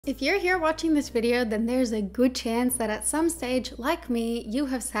If you're here watching this video, then there's a good chance that at some stage, like me, you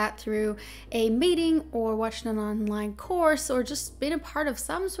have sat through a meeting or watched an online course or just been a part of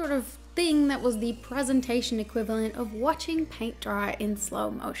some sort of thing that was the presentation equivalent of watching paint dry in slow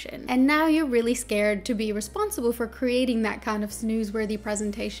motion. And now you're really scared to be responsible for creating that kind of snooze-worthy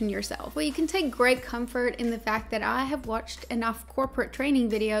presentation yourself. Well, you can take great comfort in the fact that I have watched enough corporate training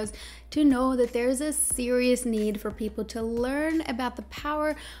videos to know that there's a serious need for people to learn about the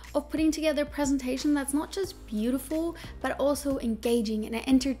power of putting together a presentation that's not just beautiful, but also engaging and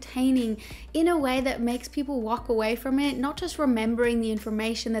entertaining in a way that makes people walk away from it, not just remembering the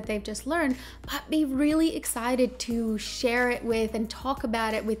information that they've just learned, but be really excited to share it with and talk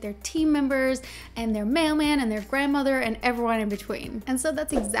about it with their team members and their mailman and their grandmother and everyone in between. And so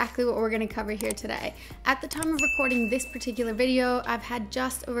that's exactly what we're gonna cover here today. At the time of recording this particular video, I've had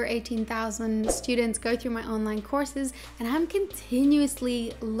just over 18,000 students go through my online courses, and I'm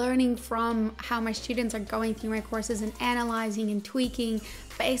continuously learning from how my students are going through my courses and analyzing and tweaking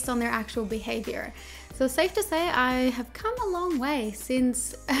based on their actual behavior. So safe to say I have come a long way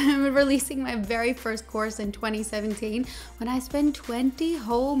since releasing my very first course in 2017, when I spent 20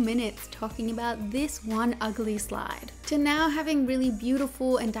 whole minutes talking about this one ugly slide, to now having really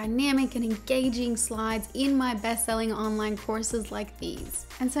beautiful and dynamic and engaging slides in my best-selling online courses like these.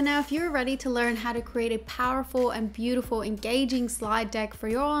 And so now if you're ready to learn how to create a powerful and beautiful engaging slide deck for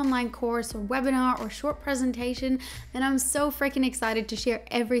your online course or webinar or short presentation, then I'm so freaking excited to share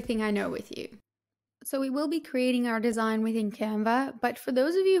everything I know with you. So we will be creating our design within Canva, but for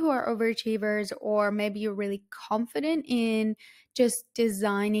those of you who are overachievers, or maybe you're really confident in just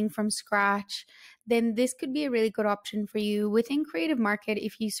designing from scratch, then this could be a really good option for you. Within Creative Market,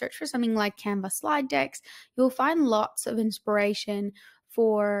 if you search for something like Canva slide decks, you'll find lots of inspiration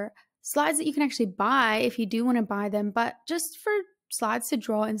for slides that you can actually buy if you do want to buy them, but just for slides to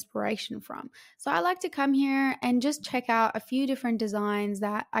draw inspiration from. So I like to come here and just check out a few different designs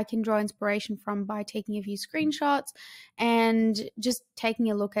that I can draw inspiration from by taking a few screenshots and just taking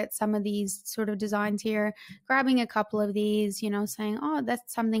a look at some of these sort of designs here, grabbing a couple of these, saying, oh,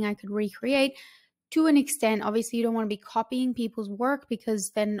 that's something I could recreate. To an extent, obviously you don't want to be copying people's work, because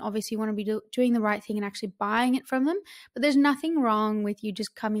then obviously you want to be doing the right thing and actually buying it from them. But there's nothing wrong with you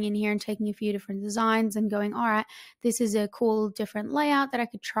just coming in here and taking a few different designs and going, all right, this is a cool different layout that I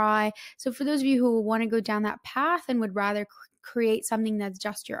could try. So for those of you who want to go down that path and would rather create something that's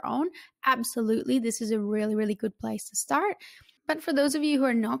just your own, absolutely, this is a really, really good place to start. But for those of you who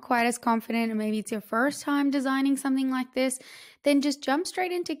are not quite as confident, and maybe it's your first time designing something like this, then just jump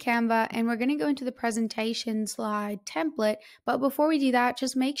straight into Canva, and we're going to go into the presentation slide template. But before we do that,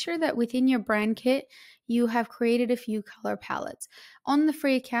 just make sure that within your brand kit, you have created a few color palettes. On the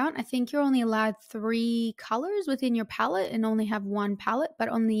free account, I think you're only allowed 3 colors within your palette and only have 1 palette. But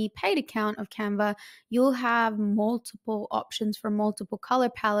on the paid account of Canva, you'll have multiple options for multiple color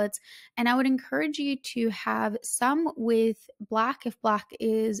palettes. And I would encourage you to have some with black if black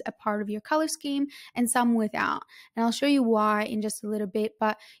is a part of your color scheme, and some without. And I'll show you why in just a little bit,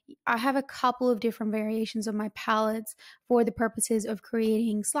 but I have a couple of different variations of my palettes for the purposes of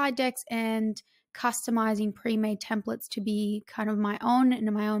creating slide decks and customizing pre-made templates to be kind of my own and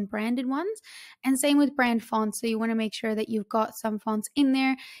my own branded ones. And same with brand fonts. So you want to make sure that you've got some fonts in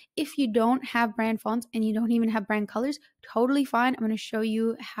there. If you don't have brand fonts and you don't even have brand colors, totally fine. I'm going to show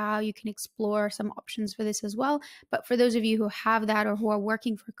you how you can explore some options for this as well. But for those of you who have that, or who are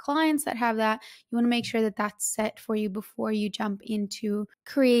working for clients that have that, you want to make sure that that's set for you before you jump into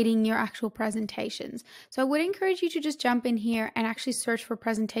creating your actual presentations. So I would encourage you to just jump in here and actually search for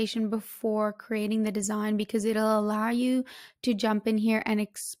presentation before creating the design, because it'll allow you to jump in here and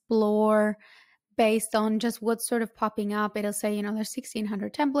explore based on just what's sort of popping up. It'll say, there's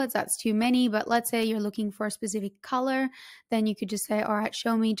 1,600 templates, that's too many. But let's say you're looking for a specific color, then you could just say, all right,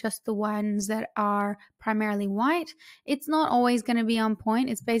 show me just the ones that are primarily white. It's not always going to be on point.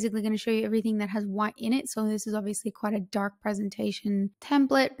 It's basically going to show you everything that has white in it. So this is obviously quite a dark presentation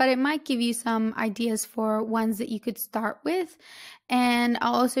template, but it might give you some ideas for ones that you could start with. And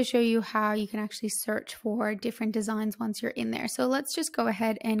I'll also show you how you can actually search for different designs once you're in there. So let's just go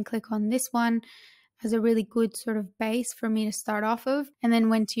ahead and click on this one as a really good sort of base for me to start off of. And then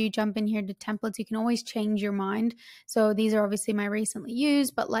once you jump in here to templates, you can always change your mind. So these are obviously my recently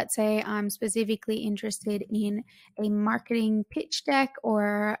used, but let's say I'm specifically interested in a marketing pitch deck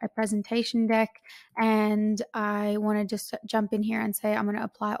or a presentation deck, and I want to just jump in here and say I'm going to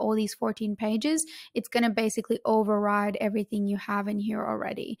apply all these 14 pages. It's going to basically override everything you have in here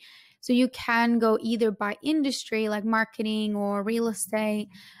already. So you can go either by industry, like marketing or real estate,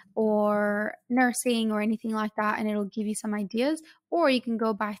 or nursing or anything like that, and it'll give you some ideas. Or you can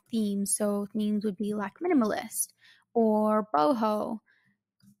go by themes. So themes would be like minimalist or boho.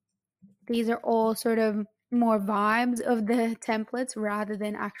 These are all sort of more vibes of the templates rather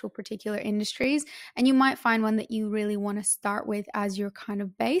than actual particular industries. And you might find one that you really want to start with as your kind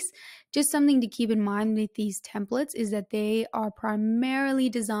of base. Just something to keep in mind with these templates is that they are primarily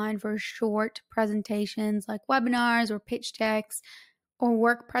designed for short presentations like webinars or pitch decks or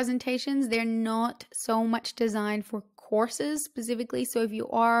work presentations. They're not so much designed for courses specifically. So if you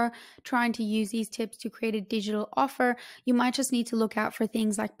are trying to use these tips to create a digital offer, you might just need to look out for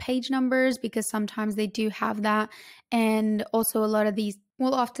things like page numbers, because sometimes they do have that. And also a lot of these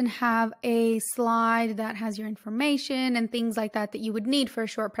will often have a slide that has your information and things like that that you would need for a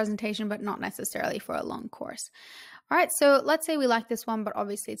short presentation, but not necessarily for a long course. All right, so let's say we like this one, but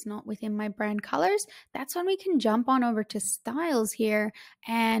obviously it's not within my brand colors. That's when we can jump on over to styles here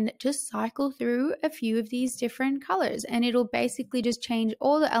and just cycle through a few of these different colors. And it'll basically just change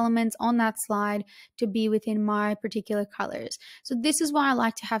all the elements on that slide to be within my particular colors. So this is why I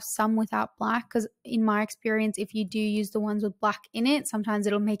like to have some without black, because in my experience, if you do use the ones with black in it, sometimes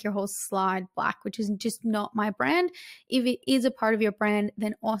it'll make your whole slide black, which is just not my brand. If it is a part of your brand,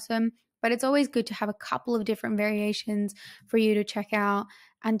 then awesome. But it's always good to have a couple of different variations for you to check out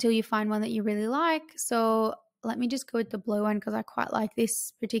until you find one that you really like. So let me just go with the blue one because I quite like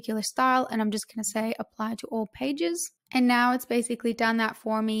this particular style, and I'm just going to say apply to all pages. And now it's basically done that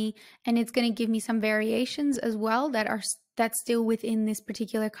for me, and it's going to give me some variations as well that's still within this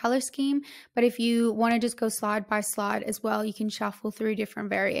particular color scheme. But if you want to just go slide by slide as well, you can shuffle through different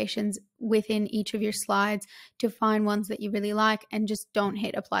variations within each of your slides to find ones that you really like, and just don't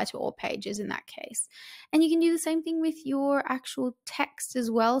hit apply to all pages in that case. And you can do the same thing with your actual text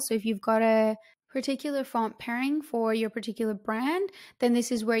as well. So if you've got a particular font pairing for your particular brand, then this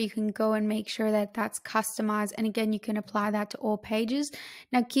is where you can go and make sure that that's customized. And again, you can apply that to all pages.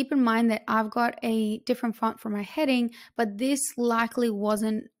 Now keep in mind that I've got a different font for my heading, but this likely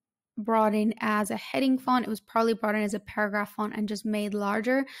wasn't brought in as a heading font. It was probably brought in as a paragraph font and just made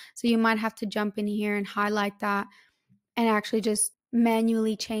larger. So you might have to jump in here and highlight that and actually just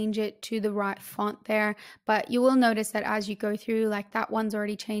manually change it to the right font there. But you will notice that as you go through, like that one's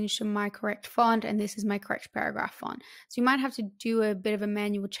already changed to my correct font and this is my correct paragraph font. So you might have to do a bit of a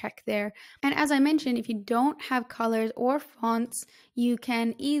manual check there. And as I mentioned, if you don't have colors or fonts, you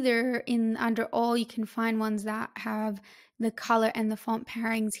can either under all, you can find ones that have the color and the font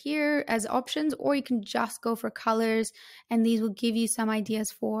pairings here as options, or you can just go for colors, and these will give you some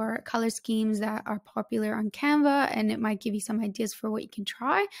ideas for color schemes that are popular on Canva, and it might give you some ideas for what you can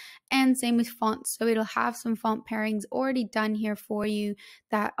try. And same with fonts, so it'll have some font pairings already done here for you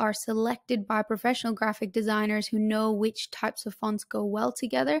that are selected by professional graphic designers who know which types of fonts go well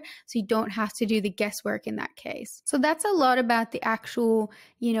together, so you don't have to do the guesswork in that case. So that's a lot about the actual,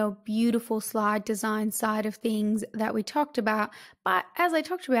 beautiful slide design side of things that we talked about. But as I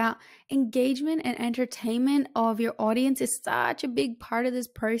talked about, engagement and entertainment of your audience is such a big part of this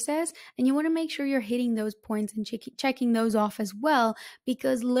process, and you want to make sure you're hitting those points and checking those off as well,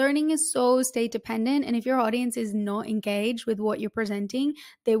 because learning is so state dependent, and if your audience is not engaged with what you're presenting,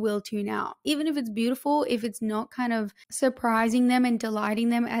 they will tune out. Even if it's beautiful, if it's not kind of surprising them and delighting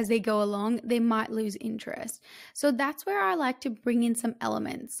them as they go along, they might lose interest. So that's where I like to bring in some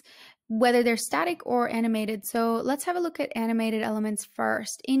elements, whether they're static or animated. So let's have a look at animated elements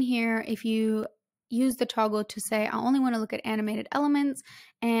first. In here, if you use the toggle to say, I only want to look at animated elements,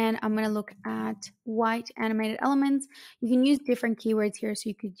 and I'm going to look at white animated elements. You can use different keywords here. So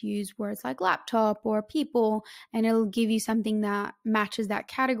you could use words like laptop or people, and it'll give you something that matches that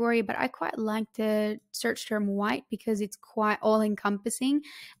category. But I quite like the search term white because it's quite all encompassing.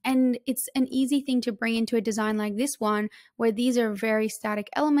 And it's an easy thing to bring into a design like this one, where these are very static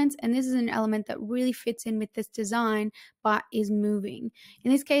elements. And this is an element that really fits in with this design, but is moving.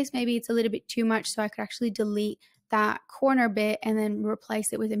 In this case, maybe it's a little bit too much. So I could actually delete that corner bit and then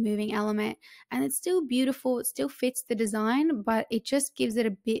replace it with a moving element, and it's still beautiful, it still fits the design, but it just gives it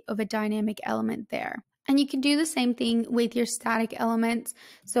a bit of a dynamic element there. And you can do the same thing with your static elements.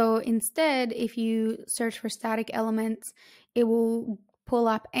 So instead, if you search for static elements, it will pull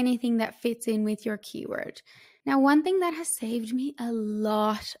up anything that fits in with your keyword. Now, one thing that has saved me a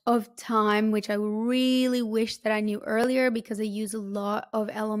lot of time, which I really wish that I knew earlier because I use a lot of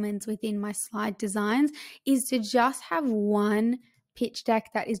elements within my slide designs, is to just have one pitch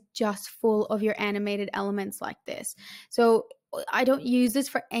deck that is just full of your animated elements like this. So I don't use this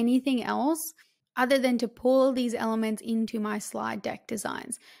for anything else other than to pull these elements into my slide deck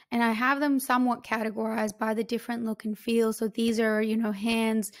designs. And I have them somewhat categorized by the different look and feel. So these are,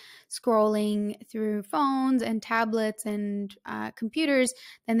 hands scrolling through phones and tablets and computers.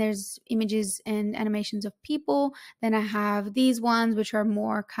 Then there's images and animations of people. Then I have these ones, which are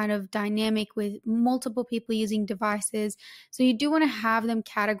more kind of dynamic with multiple people using devices. So you do want to have them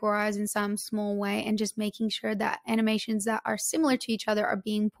categorized in some small way, and just making sure that animations that are similar to each other are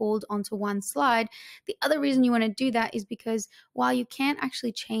being pulled onto one slide. The other reason you want to do that is because while you can't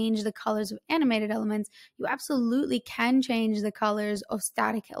actually change the colors of animated elements, you absolutely can change the colors of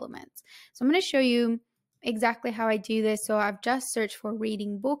static elements. So I'm going to show you exactly how I do this. So I've just searched for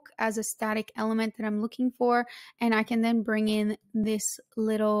reading book as a static element that I'm looking for, and I can then bring in this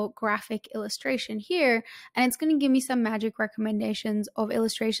little graphic illustration here, and it's going to give me some magic recommendations of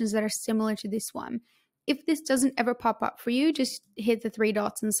illustrations that are similar to this one. If this doesn't ever pop up for you, just hit the three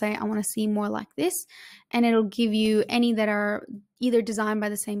dots and say, I want to see more like this. And it'll give you any that are either designed by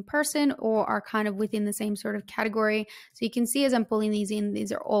the same person or are kind of within the same sort of category. So you can see as I'm pulling these in,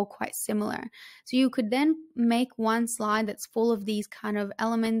 these are all quite similar. So you could then make one slide that's full of these kind of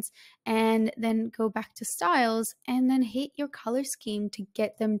elements, and then go back to styles and then hit your color scheme to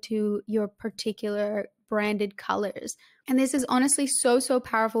get them to your particular branded colors. And this is honestly so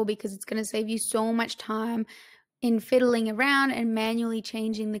powerful, because it's going to save you so much time in fiddling around and manually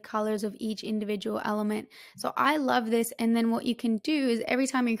changing the colors of each individual element. So I love this. And then what you can do is every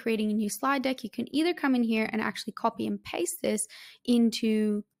time you're creating a new slide deck, you can either come in here and actually copy and paste this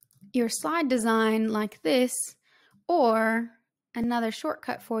into your slide design like this, or another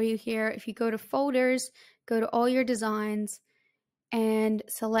shortcut for you here, if you go to folders, go to all your designs, and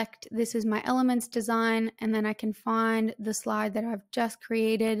select this is my elements design, and then I can find the slide that I've just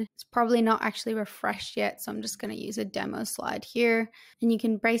created. It's probably not actually refreshed yet, so I'm just going to use a demo slide here. And you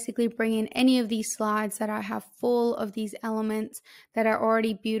can basically bring in any of these slides that I have full of these elements that are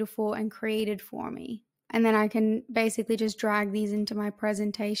already beautiful and created for me. And then I can basically just drag these into my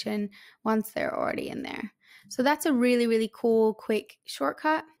presentation once they're already in there. So that's a really cool, quick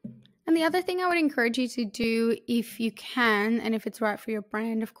shortcut. And the other thing I would encourage you to do, if you can, and if it's right for your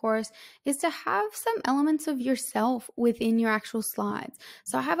brand, of course, is to have some elements of yourself within your actual slides.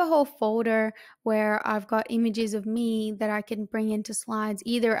 So I have a whole folder where I've got images of me that I can bring into slides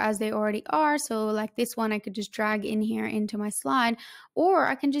either as they already are. So like this one, I could just drag in here into my slide, or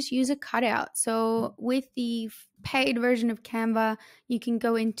I can just use a cutout. So with the paid version of Canva, you can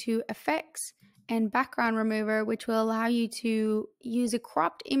go into effects and background remover, which will allow you to use a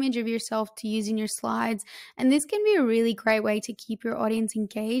cropped image of yourself to use in your slides. And this can be a really great way to keep your audience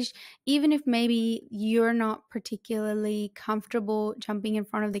engaged, even if maybe you're not particularly comfortable jumping in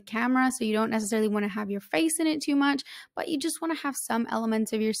front of the camera. So you don't necessarily want to have your face in it too much, but you just want to have some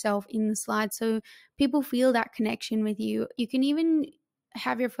elements of yourself in the slide so people feel that connection with you. You can even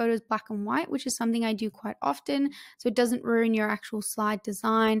have your photos black and white, which is something I do quite often, so it doesn't ruin your actual slide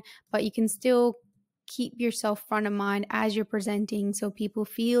design, but you can still keep yourself front of mind as you're presenting, so people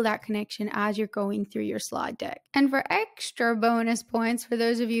feel that connection as you're going through your slide deck. And for extra bonus points, for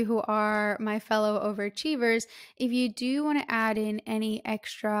those of you who are my fellow overachievers, if you do want to add in any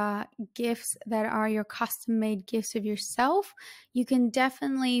extra GIFs that are your custom made GIFs of yourself, you can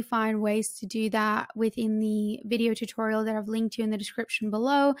definitely find ways to do that within the video tutorial that I've linked to in the description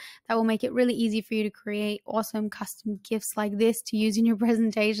below. That will make it really easy for you to create awesome custom GIFs like this to use in your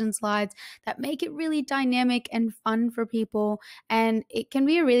presentation slides that make it really dynamic and fun for people. And it can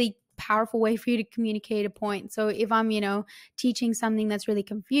be a really powerful way for you to communicate a point. So if I'm, teaching something that's really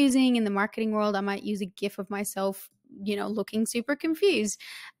confusing in the marketing world, I might use a GIF of myself, looking super confused.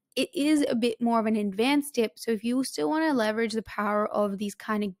 It is a bit more of an advanced tip. So if you still want to leverage the power of these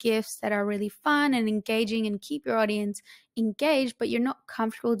kind of GIFs that are really fun and engaging and keep your audience engaged, but you're not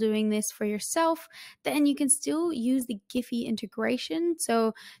comfortable doing this for yourself, then you can still use the GIPHY integration.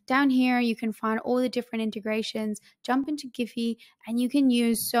 So down here, you can find all the different integrations, jump into GIPHY, and you can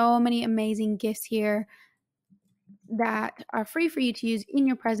use so many amazing GIFs here that are free for you to use in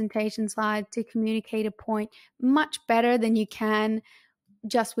your presentation slide to communicate a point much better than you can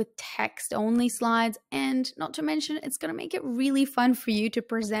just with text only slides. And not to mention, it's going to make it really fun for you to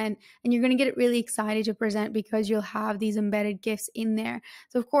present, and you're going to get it really excited to present because you'll have these embedded GIFs in there.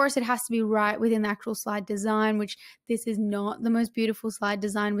 So of course it has to be right within the actual slide design, which this is not the most beautiful slide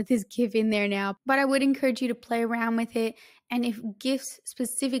design with this GIF in there now, but I would encourage you to play around with it. And if GIFs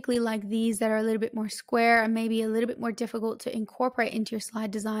specifically like these that are a little bit more square and maybe a little bit more difficult to incorporate into your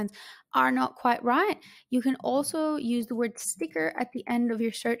slide designs, are not quite right, you can also use the word sticker at the end of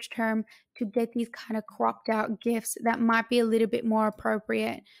your search term to get these kind of cropped out GIFs that might be a little bit more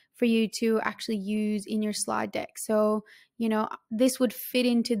appropriate for you to actually use in your slide deck. So, this would fit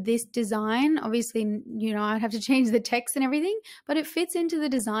into this design. Obviously, I'd have to change the text and everything, but it fits into the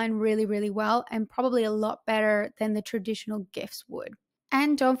design really, really well, and probably a lot better than the traditional GIFs would.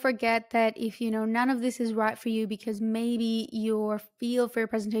 And don't forget that if none of this is right for you because maybe your feel for your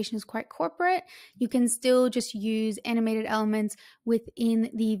presentation is quite corporate, you can still just use animated elements within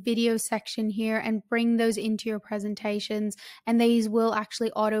the video section here and bring those into your presentations. And these will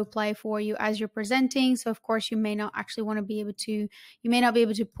actually autoplay for you as you're presenting. So of course you may not be able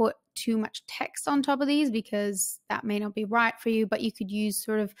to put too much text on top of these because that may not be right for you, but you could use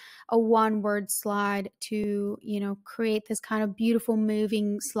sort of a one-word slide to create this kind of beautiful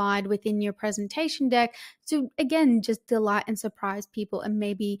moving slide within your presentation deck to again just delight and surprise people and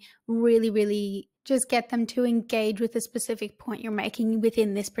maybe really just get them to engage with the specific point you're making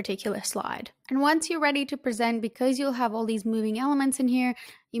within this particular slide. And once you're ready to present, because you'll have all these moving elements in here,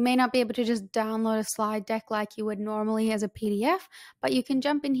 you may not be able to just download a slide deck like you would normally as a PDF, but you can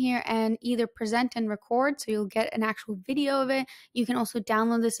jump in here and either present and record, so you'll get an actual video of it. You can also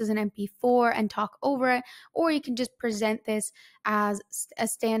download this as an MP4 and talk over it, or you can just present this as a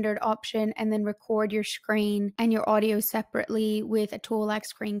standard option and then record your screen and your audio separately with a tool like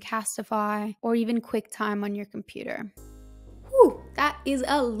Screencastify or even QuickTime on your computer. Whew, that is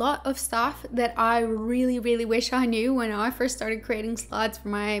a lot of stuff that I really wish I knew when I first started creating slides for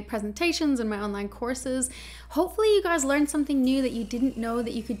my presentations and my online courses. Hopefully you guys learned something new that you didn't know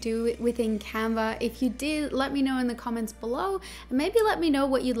that you could do within Canva. If you did, let me know in the comments below, and maybe let me know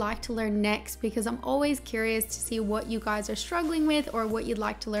what you'd like to learn next, because I'm always curious to see what you guys are struggling with or what you'd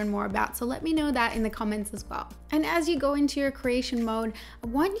like to learn more about. So let me know that in the comments as well. And as you go into your creation mode, I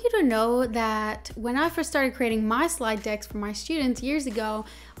want you to know that when I first started creating my slide decks for my students years ago,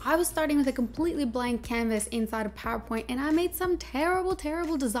 I was starting with a completely blank canvas inside of PowerPoint, and I made some terrible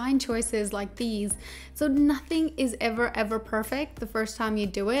design choices like these. So nothing is ever perfect the first time you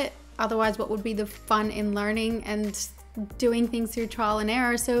do it. Otherwise, what would be the fun in learning and doing things through trial and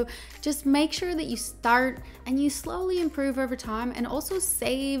error? So just make sure that you start and you slowly improve over time, and also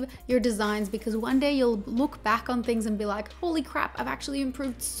save your designs, because one day you'll look back on things and be like, holy crap, I've actually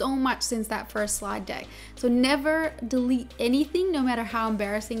improved so much since that first slide deck. So never delete anything, no matter how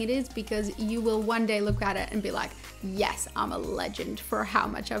embarrassing it is, because you will one day look at it and be like, yes, I'm a legend for how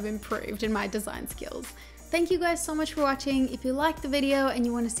much I've improved in my design skills. Thank you guys so much for watching. If you liked the video and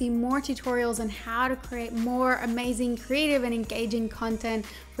you want to see more tutorials on how to create more amazing, creative, and engaging content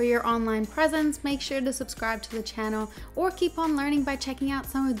for your online presence, make sure to subscribe to the channel or keep on learning by checking out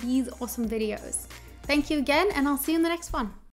some of these awesome videos. Thank you again, and I'll see you in the next one.